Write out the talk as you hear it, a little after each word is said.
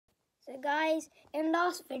So guys, in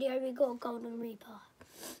last video we got a golden reaper.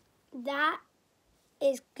 That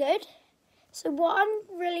is good. So what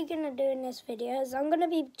I'm really going to do in this video is I'm going to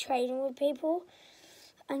be trading with people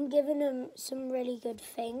and giving them some really good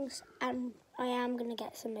things. And I am going to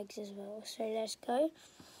get some eggs as well. So let's go.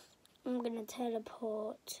 I'm going to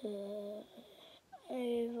teleport to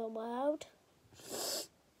Overworld.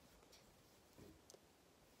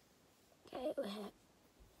 Okay, we're here.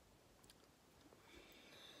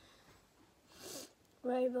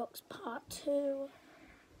 Roblox Part 2.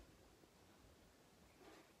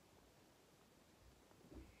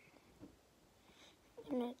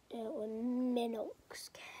 I'm going to do it with Minox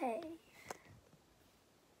Cave.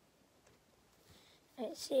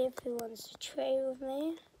 Let's see if he wants to trade with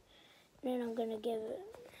me. And then I'm going to give it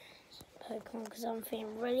some Pokemon because I'm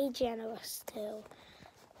feeling really generous still.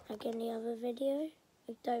 Like in the other video.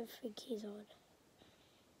 I don't think he's on.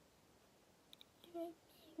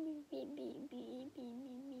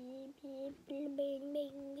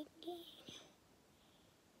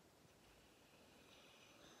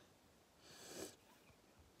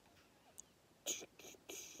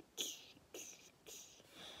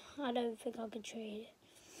 I don't think I can trade.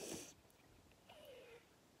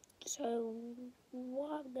 So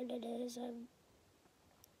what I'm gonna do is I'm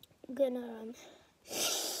gonna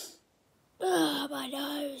my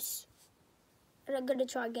nose, and I'm gonna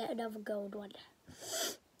try and get another gold one.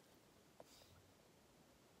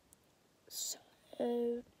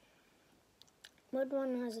 So mod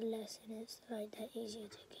one has less in it, so like that easier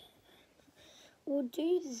to get. We'll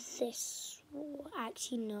do this.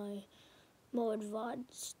 Actually, no, more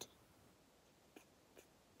advanced.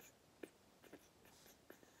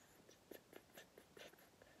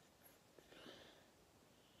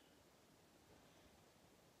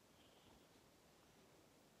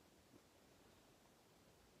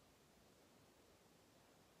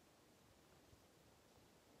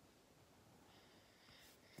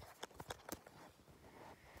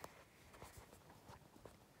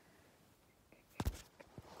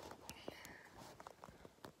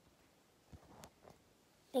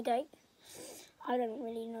 Okay, I don't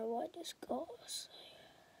really know what this got, so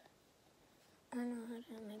I know how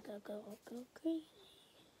to make it go crazy.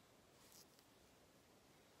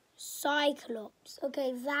 Cyclops.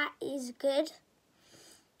 Okay, that is good.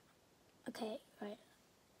 Okay, right.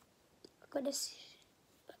 I've got this.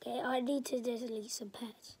 Okay, I need to delete some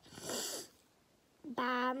pets.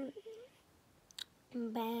 Bam.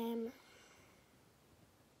 Bam.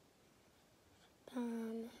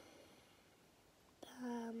 Bam.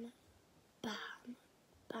 Bam. Bam.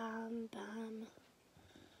 Bam. Bam.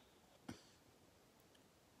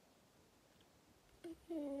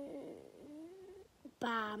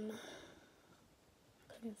 Bam.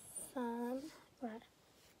 Confirm. Right.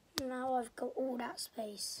 Now I've got all that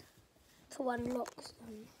space to unlock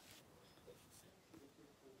them.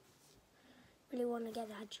 Really want to get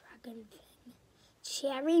that dragon thing.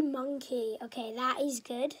 Cherry monkey. Okay, that is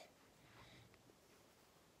good.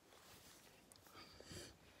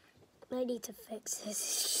 I need to fix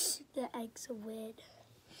this. The eggs are weird.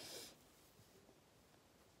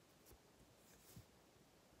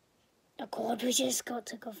 Oh god, we just got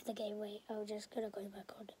took off the game. Wait, I'm just gonna go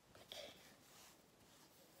back on.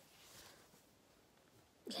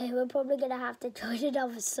 Okay, we're probably gonna have to join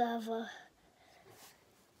another server.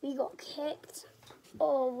 We got kicked,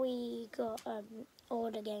 or we got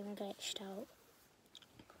or the game glitched out.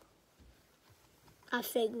 I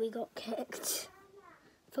think we got kicked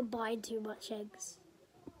for buying too much eggs.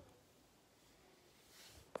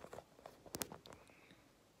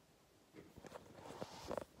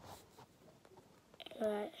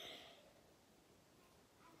 Right.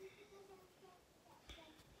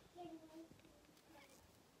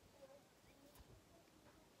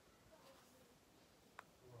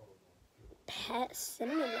 Pet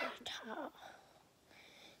Simulator.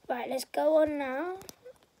 Right, let's go on now.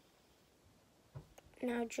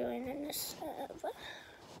 Now joining the server.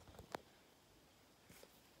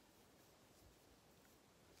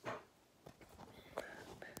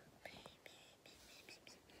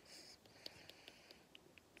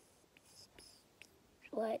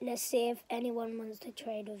 Right, let's see if anyone wants to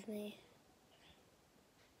trade with me.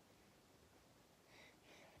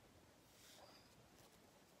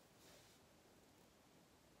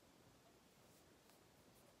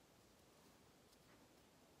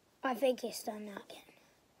 I think it's done that again.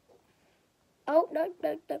 Oh, no.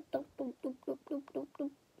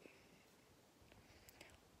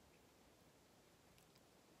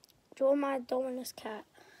 Draw my Dominus cat.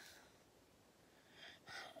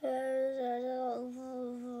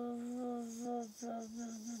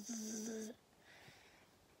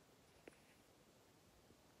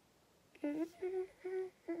 Right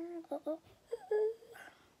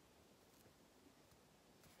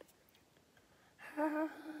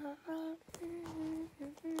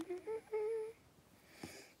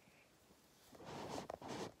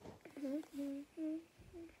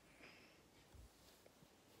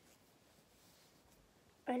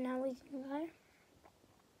now we can go.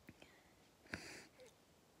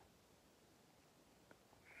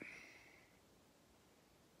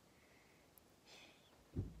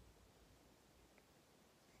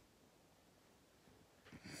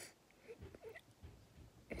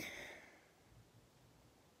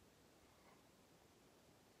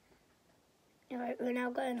 Alright, we're now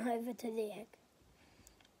going over to the egg.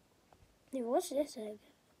 Hey, what's this egg?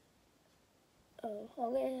 Oh,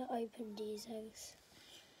 I'm going to open these eggs.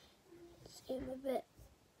 Seem a bit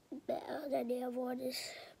better than the other one is.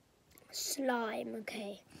 Slime,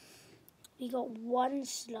 okay. We got one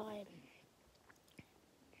slime.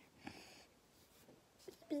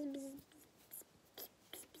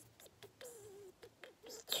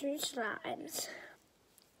 Two slimes.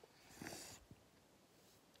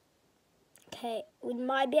 Okay, we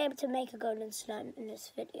might be able to make a golden slime in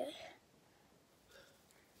this video.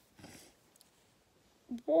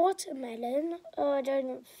 Watermelon? Oh, I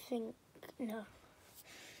don't think, no.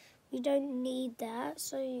 We don't need that,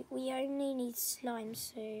 so we only need slime,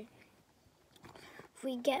 so if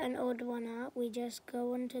we get an odd one out, we just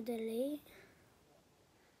go on to delete.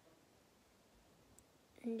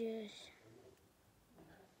 And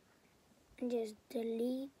just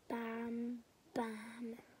delete, bam,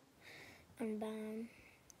 bam, and bam.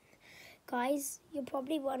 Guys, you're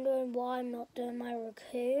probably wondering why I'm not doing my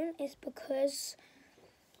raccoon. It's because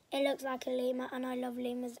it looks like a lemur and I love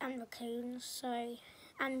lemurs and raccoons, so,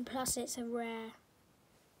 and plus it's a rare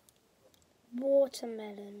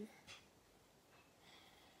watermelon.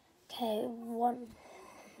 Okay, one.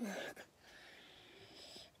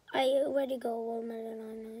 I already got a watermelon,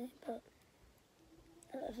 I know, but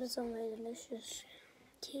for some reason this just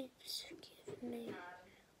keeps giving me.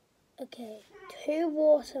 Okay, two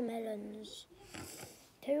watermelons.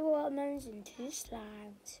 Two watermelons and two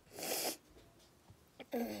slimes.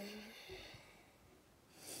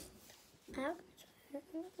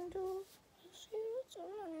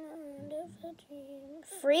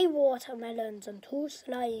 Three watermelons and two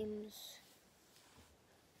slimes.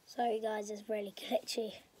 Sorry guys, it's really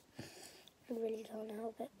glitchy. I really can't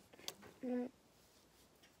help it.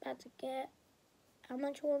 About to get, how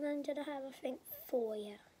much watermelon did I have? I think 4,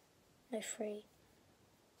 yeah. No, 3.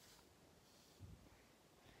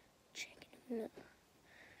 Checking it.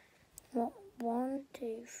 What? 1,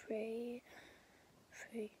 2, 3,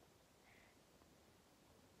 3.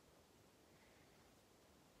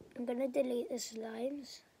 I'm gonna delete the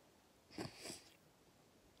slimes.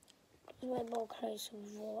 We're more close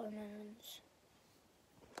with watermelons.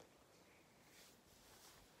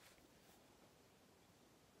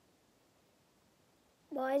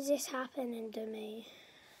 Why is this happening to me?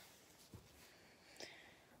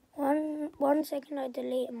 One second I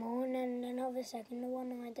delete them all, and then another second the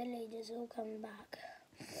one I delete is all coming back.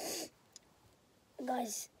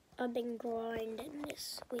 Guys, I've been grinding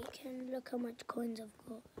this weekend. Look how much coins I've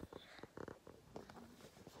got.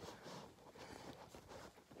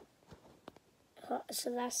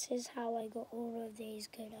 So that is how I got all of these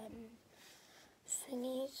good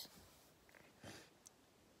thingies.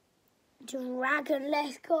 Dragon,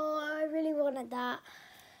 let's go. I really wanted that.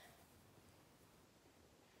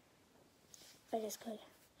 Let's go.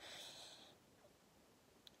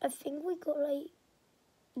 I think we got like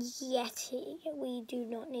Yeti. We do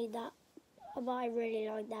not need that. But I really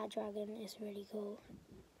like that dragon. It's really cool.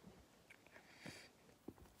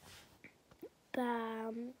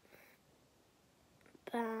 Bam.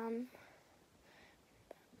 Bam.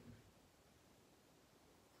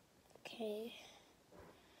 Okay.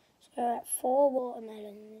 So we're at 4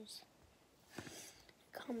 watermelons.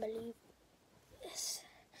 Can't believe this.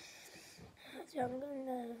 So I'm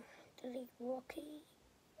gonna delete Rocky.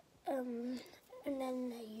 And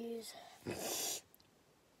then use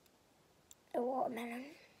a watermelon.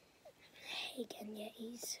 Again,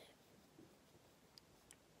 Yetis.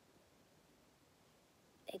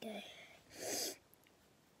 There you go.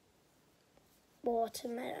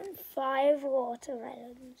 Watermelon. 5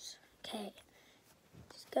 watermelons. Okay.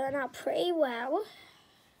 It's going out pretty well.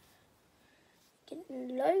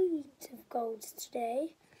 Getting loads of golds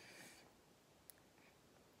today.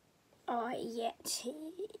 Oh, Yeti,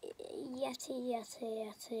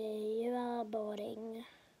 you are boring.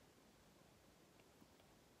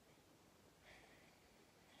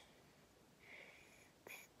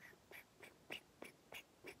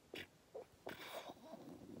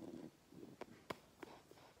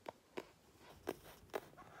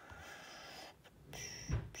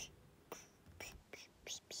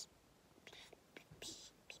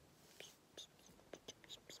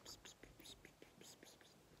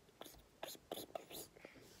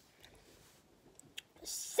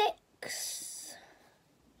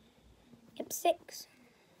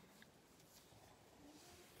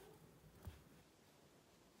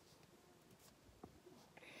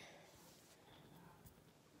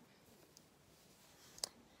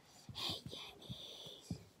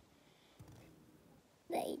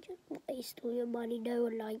 waste all your money. No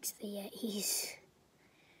one likes the Yetis.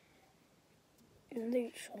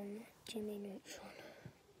 Neutron. Jimmy Neutron.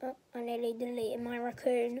 Oh, I nearly deleted my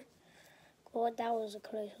raccoon. God, that was a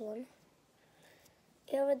close one.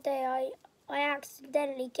 The other day I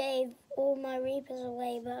accidentally gave all my Reapers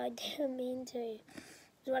away, but I didn't mean to.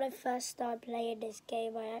 When I first started playing this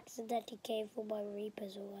game, I accidentally gave all my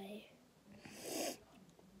Reapers away.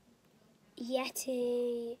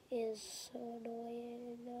 Yeti is so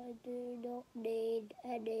annoying. I do not need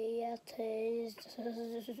any Yetis.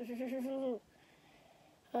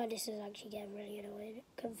 Oh, this is actually getting really annoying.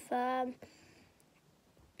 Confirm.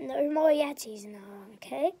 No more Yetis now,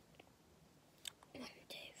 okay? 1,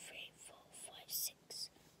 2, 3, 4, 5, 6.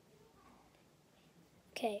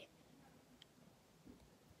 Okay.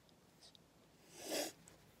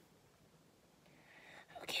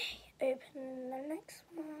 Okay, open the next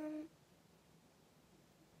one.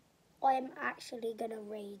 I'm actually gonna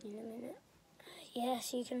raid in a minute.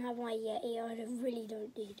 Yes, you can have my Yeti. I really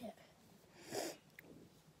don't need it.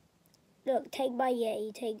 Look, take my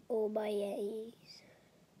Yeti. Take all my Yetis.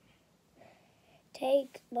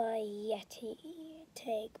 Take my Yeti.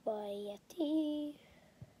 Take my Yeti.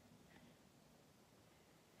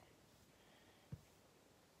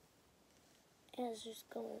 Let's just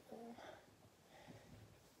go on.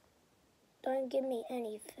 Don't give me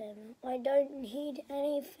anything. I don't need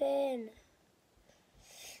anything.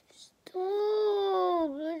 Stop.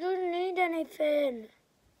 I don't need anything.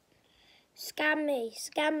 Scam me.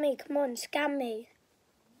 Scam me. Come on, scam me.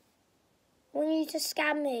 I want you to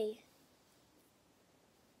scam me.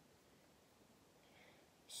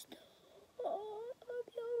 Stop.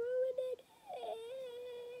 You're ruining it.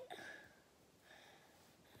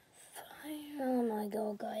 Fine. Oh my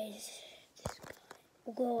god, guys. This guy.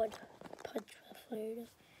 Oh god. Punch my phone.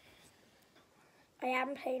 I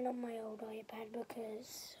am playing on my old iPad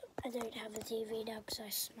because I don't have a TV now because I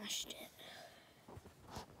smashed it.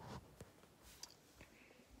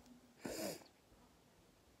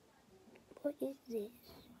 What is this?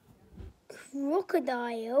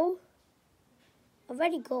 Crocodile? I've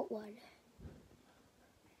already got one.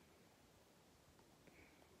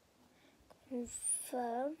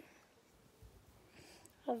 Confirm.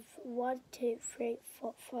 I've 1, 2, 3,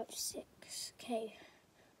 4, 5, 6. Okay.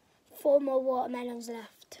 4 more watermelons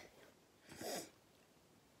left.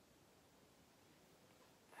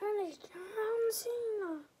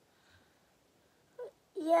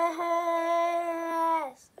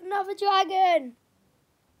 Yes! Another dragon!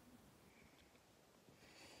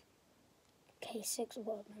 Okay, 6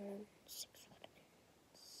 watermelons. 6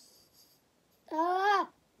 watermelons. Ah!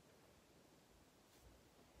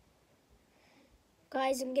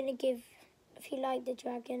 Guys, I'm gonna give, if you like the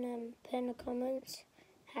dragon, put in the comments,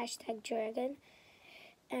 #dragon,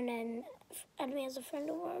 and then add me as a friend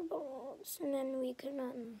of Roblox, and then we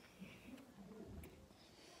can,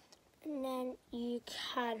 and then you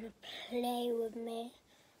can play with me.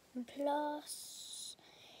 And plus,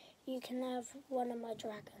 you can have one of my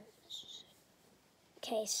dragons.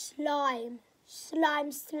 Okay, slime.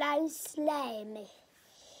 Slime, slime, slime.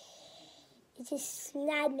 It is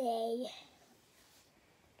slimy.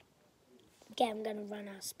 Okay, I'm gonna run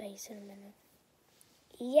out of space in a minute.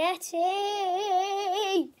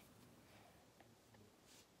 Yeti!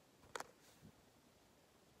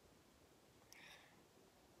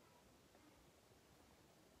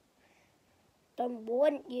 Don't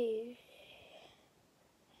want you.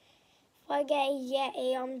 If I get a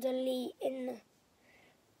Yeti, I'm deleting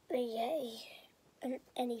the Yeti and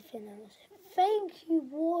anything else. Thank you,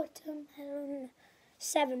 watermelon.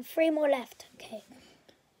 7, 3 more left. Okay.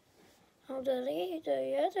 I'll delete the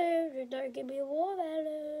Yeti. Don't give me a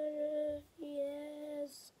watermelon.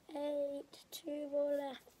 Yes, 8, 2 more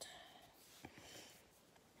left.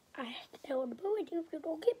 I don't know if you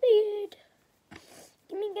don't give me it.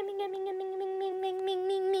 Gimme, gimme, gimme, gimme, gimme, gimme, gimme,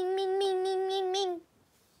 gimme, gimme, gimme, gimme, gimme.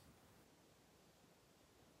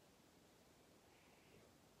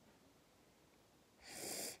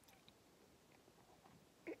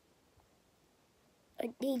 I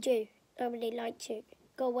need you. I really like you.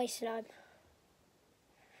 Go away, slime.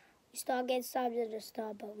 We start getting slime at the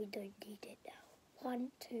start, but we don't need it now.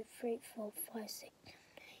 1, 2, 3, 4, 5, 6, 7,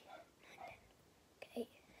 8, 9, 10. Okay.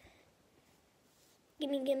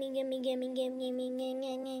 Gimme, gimme, gimme, gimme, gimme, gimme, gimme, gimme,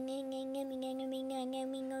 gimme, gimme,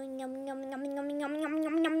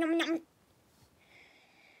 gimme, gimme, gimme.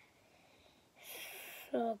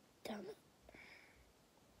 Oh, damn it.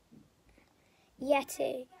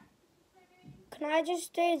 Yeti. Can I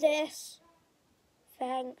just do this?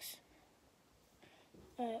 Thanks.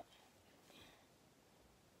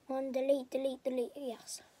 One, delete, delete, delete.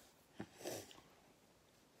 Yes.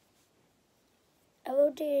 I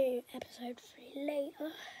will do episode 3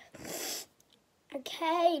 later.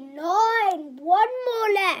 Okay, 9. One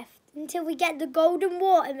more left until we get the golden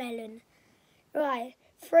watermelon. Right,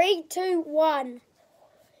 3, 2, 1.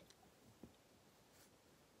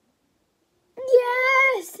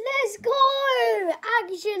 Yes, let's go.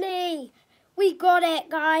 Actually, we got it,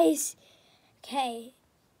 guys. Okay.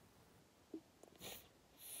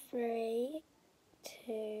 3,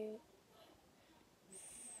 2,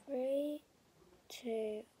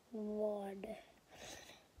 1.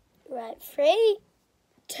 Right, 3,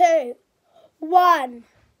 2, 1.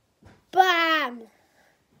 Bam!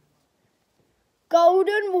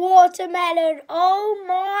 Golden watermelon. Oh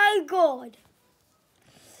my god.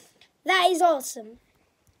 That is awesome.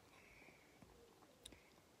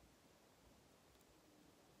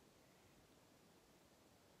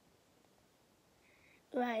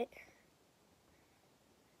 Right.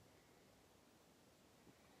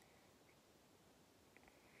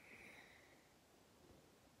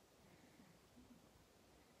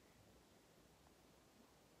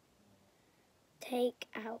 Take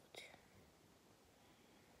out.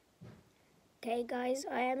 Okay, guys,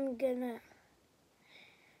 I am gonna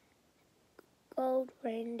gold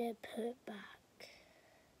reindeer put back.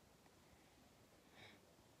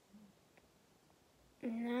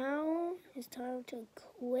 Now it's time to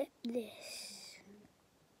equip this.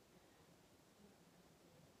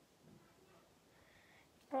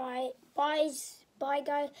 Right, bye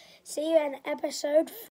guys. See you in episode